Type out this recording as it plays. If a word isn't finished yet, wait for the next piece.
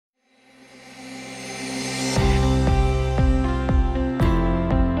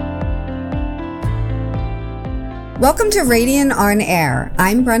Welcome to Radian On Air.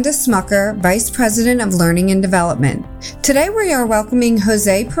 I'm Brenda Smucker, Vice President of Learning and Development. Today we are welcoming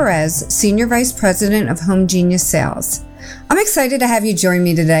Jose Perez, Senior Vice President of HomeGenius Sales. I'm excited to have you join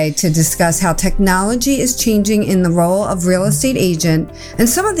me today to discuss how technology is changing in the role of real estate agent and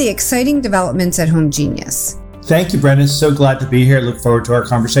some of the exciting developments at HomeGenius. Thank you, Brenda. So glad to be here. Look forward to our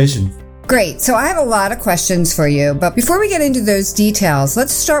conversation. Great. So I have a lot of questions for you, but before we get into those details,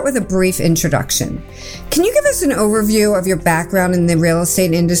 let's start with a brief introduction. Can you give us an overview of your background in the real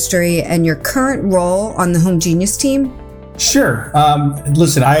estate industry and your current role on the HomeGenius team? Sure.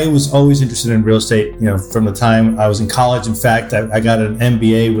 Listen, I was always interested in real estate, from the time I was in college. In fact, I got an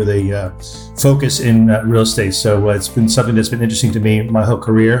MBA with a focus in real estate. So it's been something that's been interesting to me my whole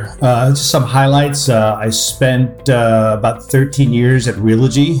career. Just some highlights. I spent about 13 years at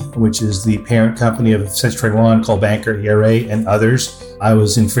Realogy, which is the parent company of Century 21, Coldwell Banker, ERA, and others. I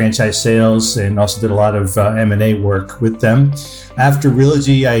was in franchise sales and also did a lot of M&A work with them. After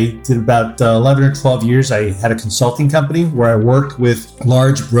Realogy, I did about 11 or 12 years. I had a consulting company where I worked with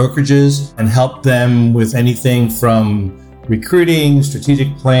large brokerages and helped them with anything from recruiting,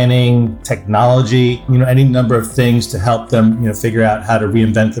 strategic planning, technology, any number of things to help them, figure out how to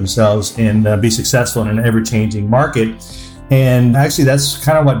reinvent themselves and be successful in an ever-changing market. And actually, that's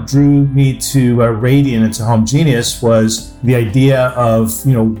kind of what drew me to Radian and to HomeGenius was the idea of,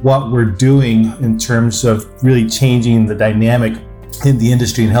 what we're doing in terms of really changing the dynamic in the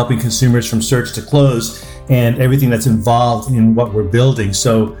industry and helping consumers from search to close and everything that's involved in what we're building.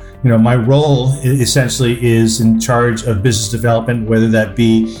 So, my role essentially is in charge of business development, whether that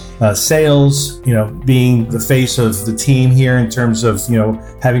be sales, being the face of the team here in terms of,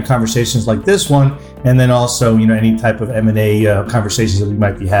 having conversations like this one, and then also, any type of M&A conversations that we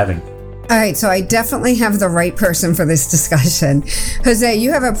might be having. All right, so I definitely have the right person for this discussion. Jose,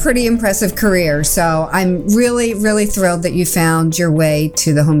 you have a pretty impressive career, so I'm really, really thrilled that you found your way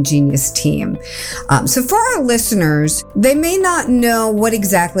to the HomeGenius team. So for our listeners, they may not know what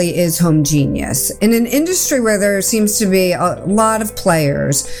exactly is HomeGenius. In an industry where there seems to be a lot of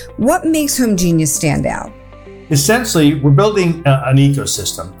players, what makes HomeGenius stand out? Essentially, we're building an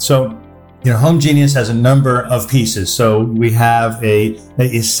ecosystem. So HomeGenius has a number of pieces. So we have a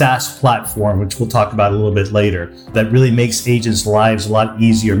SaaS platform, which we'll talk about a little bit later, that really makes agents' lives a lot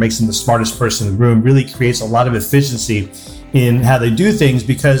easier, makes them the smartest person in the room, really creates a lot of efficiency in how they do things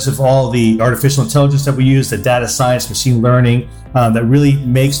because of all the artificial intelligence that we use, the data science, machine learning, that really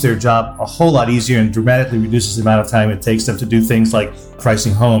makes their job a whole lot easier and dramatically reduces the amount of time it takes them to do things like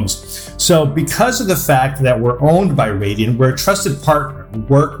pricing homes. So because of the fact that we're owned by Radian, we're a trusted partner. We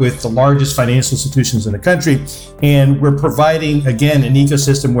work with the largest financial institutions in the country, and we're providing, again, an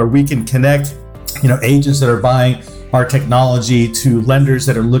ecosystem where we can connect, agents that are buying our technology to lenders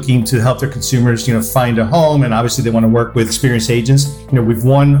that are looking to help their consumers, find a home. And obviously they want to work with experienced agents. We've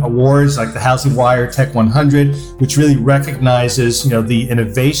won awards like the Housing Wire Tech 100, which really recognizes, the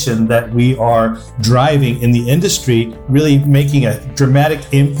innovation that we are driving in the industry, really making a dramatic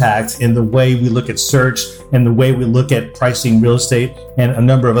impact in the way we look at search and the way we look at pricing real estate and a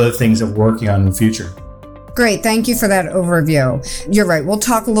number of other things that we're working on in the future. Great. Thank you for that overview. You're right. We'll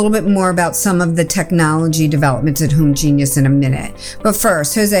talk a little bit more about some of the technology developments at HomeGenius in a minute. But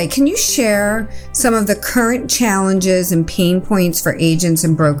first, Jose, can you share some of the current challenges and pain points for agents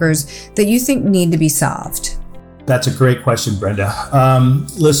and brokers that you think need to be solved? That's a great question, Brenda.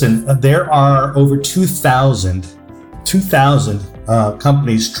 Listen, there are over 2,000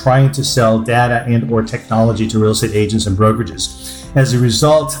 companies trying to sell data and or technology to real estate agents and brokerages. As a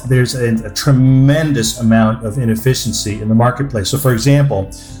result, there's a tremendous amount of inefficiency in the marketplace. So for example,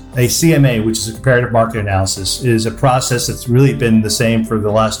 a CMA, which is a comparative market analysis, is a process that's really been the same for the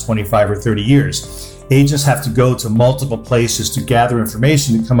last 25 or 30 years. Agents have to go to multiple places to gather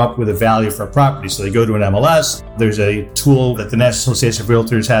information to come up with a value for a property. So they go to an MLS. There's a tool that the National Association of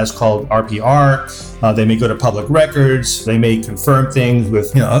Realtors has called RPR. They may go to public records. They may confirm things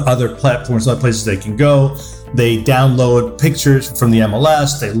with other platforms, other places they can go. They download pictures from the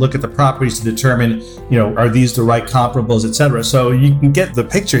MLS. They look at the properties to determine, are these the right comparables, et cetera. So you can get the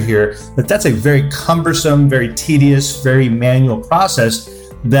picture here that that's a very cumbersome, very tedious, very manual process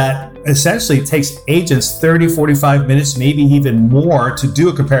that essentially takes agents 30, 45 minutes, maybe even more to do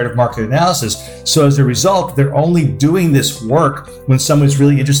a comparative market analysis. So as a result, they're only doing this work when someone's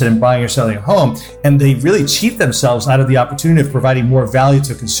really interested in buying or selling a home, and they really cheat themselves out of the opportunity of providing more value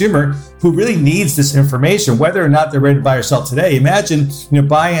to a consumer who really needs this information, whether or not they're ready to buy or sell today. Imagine,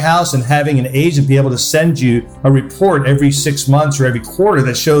 buying a house and having an agent be able to send you a report every 6 months or every quarter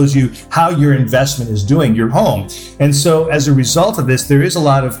that shows you how your investment is doing, your home. And so as a result of this, there is a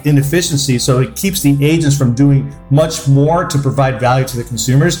lot of inefficiency inefficiency. So it keeps the agents from doing much more to provide value to the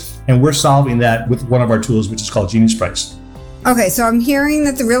consumers. And we're solving that with one of our tools, which is called Genius Price. Okay, so I'm hearing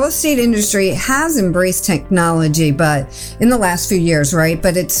that the real estate industry has embraced technology, but in the last few years, right?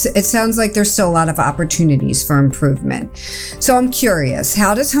 But it sounds like there's still a lot of opportunities for improvement. So I'm curious,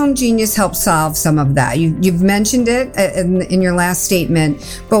 how does Home Genius help solve some of that? You've mentioned it in your last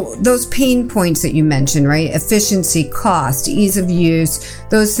statement, but those pain points that you mentioned, right? Efficiency, cost, ease of use,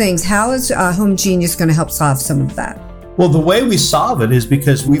 those things. How is Home Genius going to help solve some of that? Well, the way we solve it is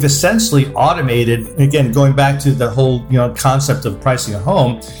because we've essentially automated, again, going back to the whole, concept of pricing a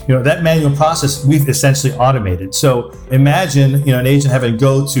home, that manual process we've essentially automated. So imagine, an agent having to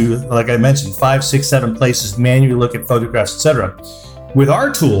go to, like I mentioned, 5, 6, 7 places, manually look at photographs, etc. With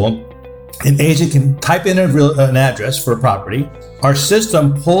our tool, an agent can type in an address for a property. Our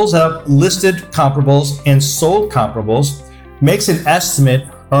system pulls up listed comparables and sold comparables, makes an estimate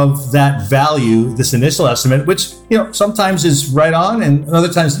of that value, this initial estimate, which, sometimes is right on and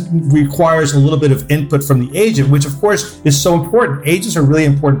other times requires a little bit of input from the agent, which of course is so important. Agents are a really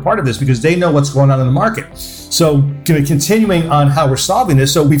important part of this because they know what's going on in the market. So continuing on how we're solving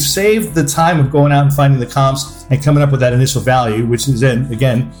this. So we've saved the time of going out and finding the comps and coming up with that initial value, which is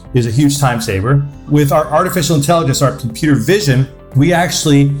again, is a huge time saver. With our artificial intelligence, our computer vision, we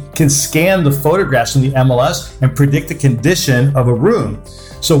actually can scan the photographs from the MLS and predict the condition of a room.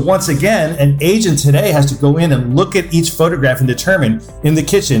 So once again, an agent today has to go in and look at each photograph and determine, in the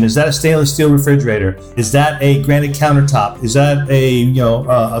kitchen, is that a stainless steel refrigerator? Is that a granite countertop? Is that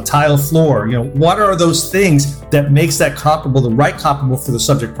a tile floor? What are those things that makes that comparable, the right comparable for the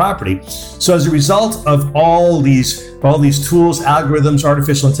subject property? So as a result of all these tools, algorithms,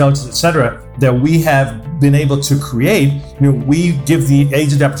 artificial intelligence, etc., that we have been able to create, we give the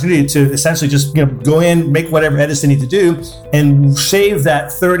agent the opportunity to essentially just go in, make whatever edits they need to do, and shave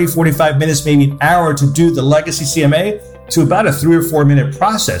that 30, 45 minutes, maybe an hour to do the legacy CMA to about a 3 or 4 minute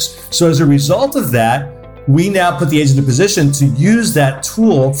process. So as a result of that, we now put the agent in a position to use that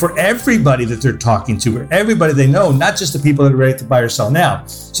tool for everybody that they're talking to, or everybody they know, not just the people that are ready to buy or sell now.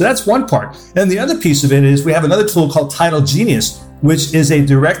 So that's one part. And the other piece of it is we have another tool called Title Genius, which is a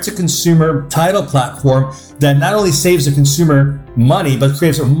direct-to-consumer title platform that not only saves the consumer money, but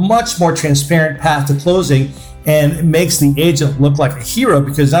creates a much more transparent path to closing and makes the agent look like a hero,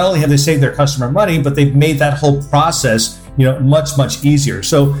 because not only have they saved their customer money, but they've made that whole process much, much easier.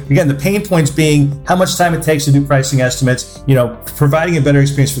 So again, the pain points being how much time it takes to do pricing estimates, providing a better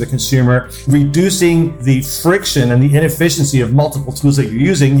experience for the consumer, reducing the friction and the inefficiency of multiple tools that you're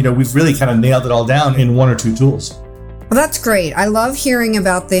using. We've really kind of nailed it all down in 1 or 2 tools. Well, that's great. I love hearing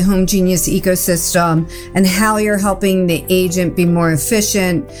about the Home Genius ecosystem and how you're helping the agent be more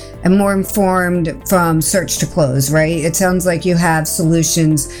efficient and more informed from search to close, right? It sounds like you have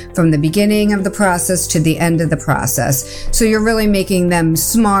solutions from the beginning of the process to the end of the process. So you're really making them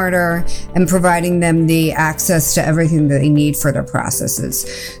smarter and providing them the access to everything that they need for their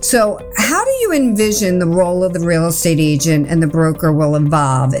processes. So how do you envision the role of the real estate agent and the broker will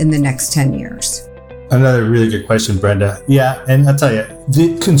evolve in the next 10 years? Another really good question, Brenda. Yeah, and I'll tell you,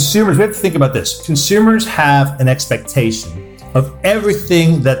 the consumers, we have to think about this. Consumers have an expectation of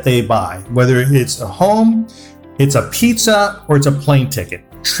everything that they buy, whether it's a home, it's a pizza, or it's a plane ticket.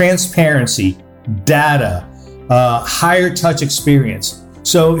 Transparency, data, higher touch experience.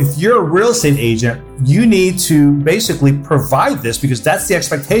 So if you're a real estate agent, you need to basically provide this because that's the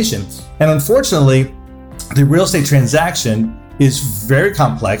expectation. And unfortunately, the real estate transaction is very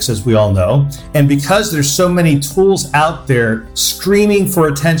complex, as we all know. And because there's so many tools out there screaming for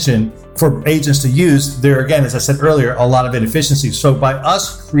attention for agents to use, there, again, as I said earlier, a lot of inefficiencies. So by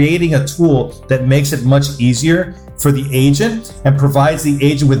us creating a tool that makes it much easier for the agent and provides the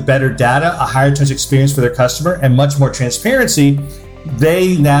agent with better data, a higher touch experience for their customer, and much more transparency,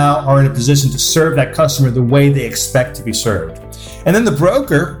 they now are in a position to serve that customer the way they expect to be served. And then the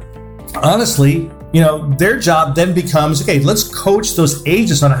broker, honestly, their job then becomes, okay, let's coach those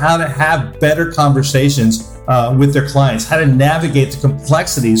agents on how to have better conversations with their clients, how to navigate the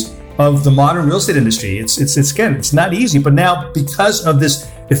complexities of the modern real estate industry. It's not easy, but now because of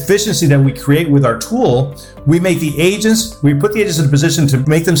this efficiency that we create with our tool, we put the agents in a position to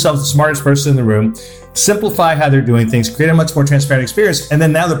make themselves the smartest person in the room, simplify how they're doing things, create a much more transparent experience. And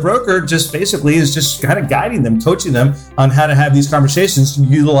then now the broker just basically is just kind of guiding them, coaching them on how to have these conversations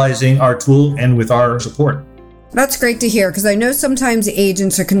utilizing our tool and with our support. That's great to hear, because I know sometimes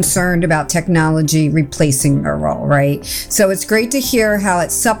agents are concerned about technology replacing their role, right? So it's great to hear how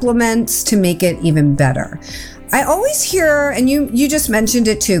it supplements to make it even better. I always hear, and you just mentioned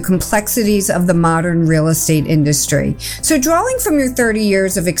it too, complexities of the modern real estate industry. So drawing from your 30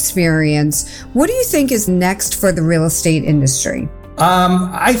 years of experience, what do you think is next for the real estate industry?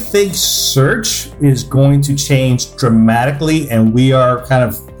 I think search is going to change dramatically, and we are kind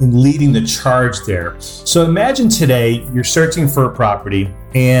of leading the charge there. So imagine today you're searching for a property,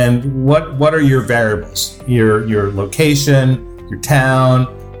 and what are your variables? Your location, your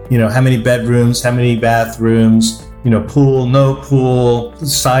town, how many bedrooms, how many bathrooms, pool, no pool,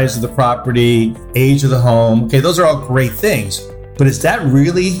 size of the property, age of the home. Okay, those are all great things, but is that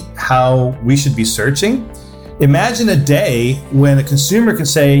really how we should be searching? Imagine a day when a consumer can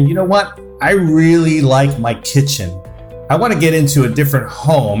say, you know what, I really like my kitchen. I want to get into a different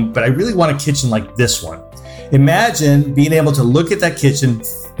home, but I really want a kitchen like this one. Imagine being able to look at that kitchen,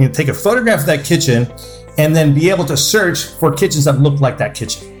 take a photograph of that kitchen, and then be able to search for kitchens that look like that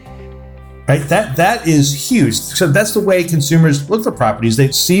kitchen. Right? That is huge. So that's the way consumers look for properties.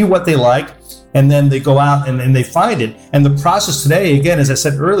 They see what they like, and then they go out and they find it. And the process today, again, as I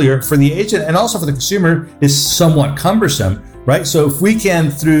said earlier, for the agent and also for the consumer is somewhat cumbersome, right? So if we can,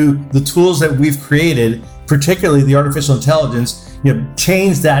 through the tools that we've created, particularly the artificial intelligence,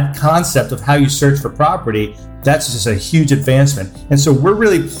 change that concept of how you search for property, that's just a huge advancement. And so we're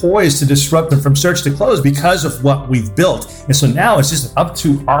really poised to disrupt them from search to close because of what we've built. And so now it's just up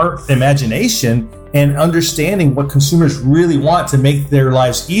to our imagination and understanding what consumers really want to make their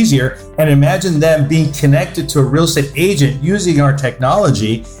lives easier. And imagine them being connected to a real estate agent using our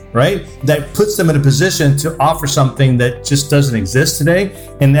technology, right? That puts them in a position to offer something that just doesn't exist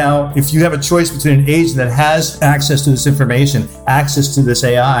today. And now if you have a choice between an agent that has access to this information, access to this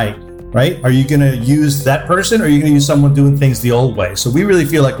AI, right? Are you going to use that person, or are you going to use someone doing things the old way? So we really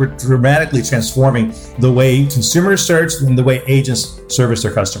feel like we're dramatically transforming the way consumers search and the way agents service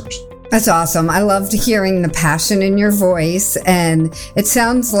their customers. That's awesome. I loved hearing the passion in your voice. And it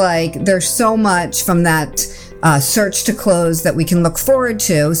sounds like there's so much from that search to close that we can look forward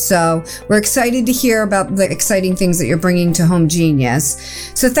to. So we're excited to hear about the exciting things that you're bringing to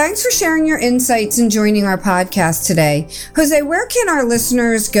HomeGenius. So thanks for sharing your insights and joining our podcast today. Jose, where can our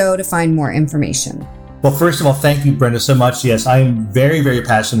listeners go to find more information? Well, first of all, thank you, Brenda, so much. Yes, I'm very, very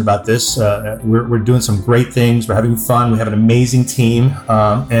passionate about this. We're doing some great things. We're having fun. We have an amazing team.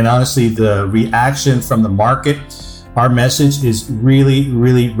 And honestly, the reaction from the market, our message is really,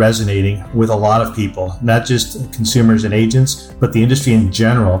 really resonating with a lot of people, not just consumers and agents, but the industry in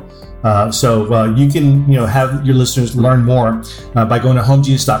general. So you can, have your listeners learn more by going to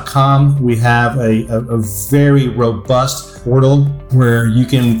homegenius.com. We have a very robust portal where you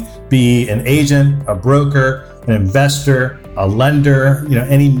can be an agent, a broker, an investor, a lender,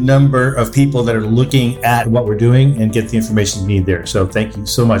 any number of people that are looking at what we're doing and get the information you need there. So thank you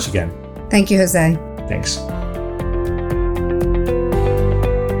so much again. Thank you, Jose. Thanks.